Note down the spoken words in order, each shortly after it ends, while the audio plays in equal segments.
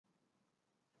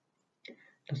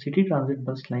The city transit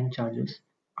bus line charges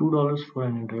 $2 for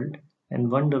an adult and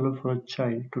 $1 for a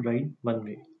child to ride one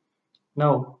way.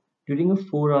 Now, during a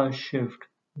 4-hour shift,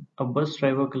 a bus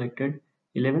driver collected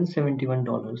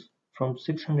 $1,171 from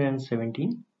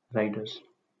 617 riders.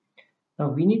 Now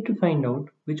we need to find out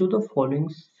which of the following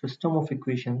system of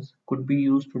equations could be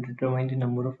used to determine the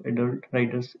number of adult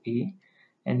riders A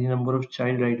and the number of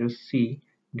child riders C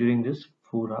during this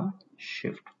 4-hour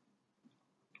shift.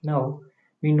 Now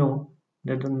we know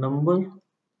that the number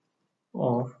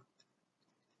of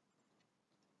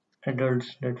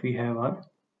adults that we have are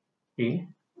A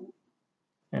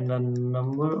and the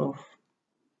number of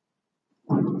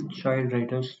child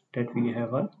riders that we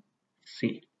have are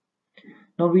C.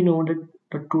 Now we know that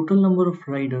the total number of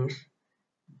riders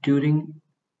during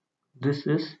this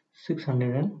is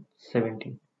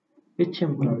 617, which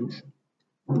implies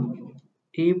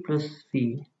A plus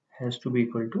C has to be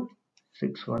equal to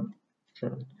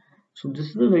 617. So this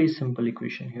is a very simple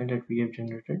equation here that we have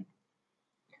generated.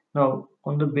 Now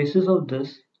on the basis of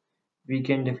this, we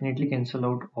can definitely cancel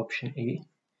out option A.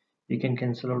 We can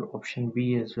cancel out option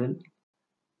B as well.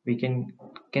 We can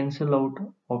cancel out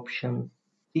option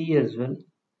C as well.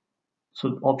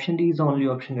 So option D is the only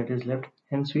option that is left.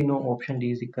 Hence we know option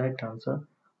D is the correct answer.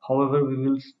 However, we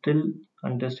will still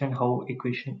understand how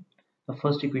the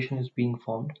first equation is being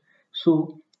formed.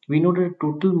 So we know that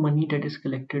total money that is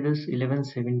collected is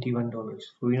 $1,171.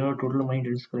 So we know the total money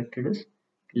that is collected is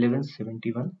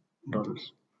 $1,171.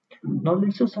 Now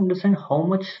let's just understand how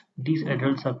much these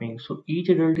adults are paying. So each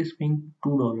adult is paying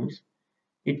 $2.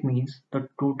 It means the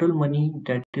total money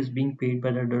that is being paid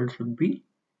by the adults would be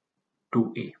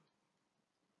 2A.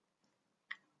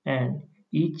 And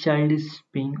each child is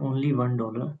paying only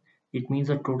 $1. It means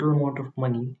the total amount of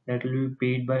money that will be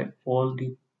paid by all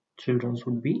the children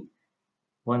would be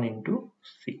 1 into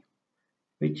C,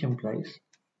 which implies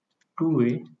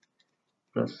 2A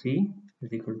plus C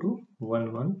is equal to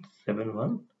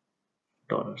 $1,171.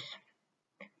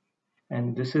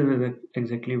 And this is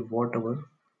exactly what our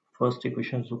first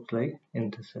equation looks like in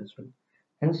this as well.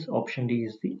 Hence option D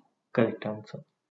is the correct answer.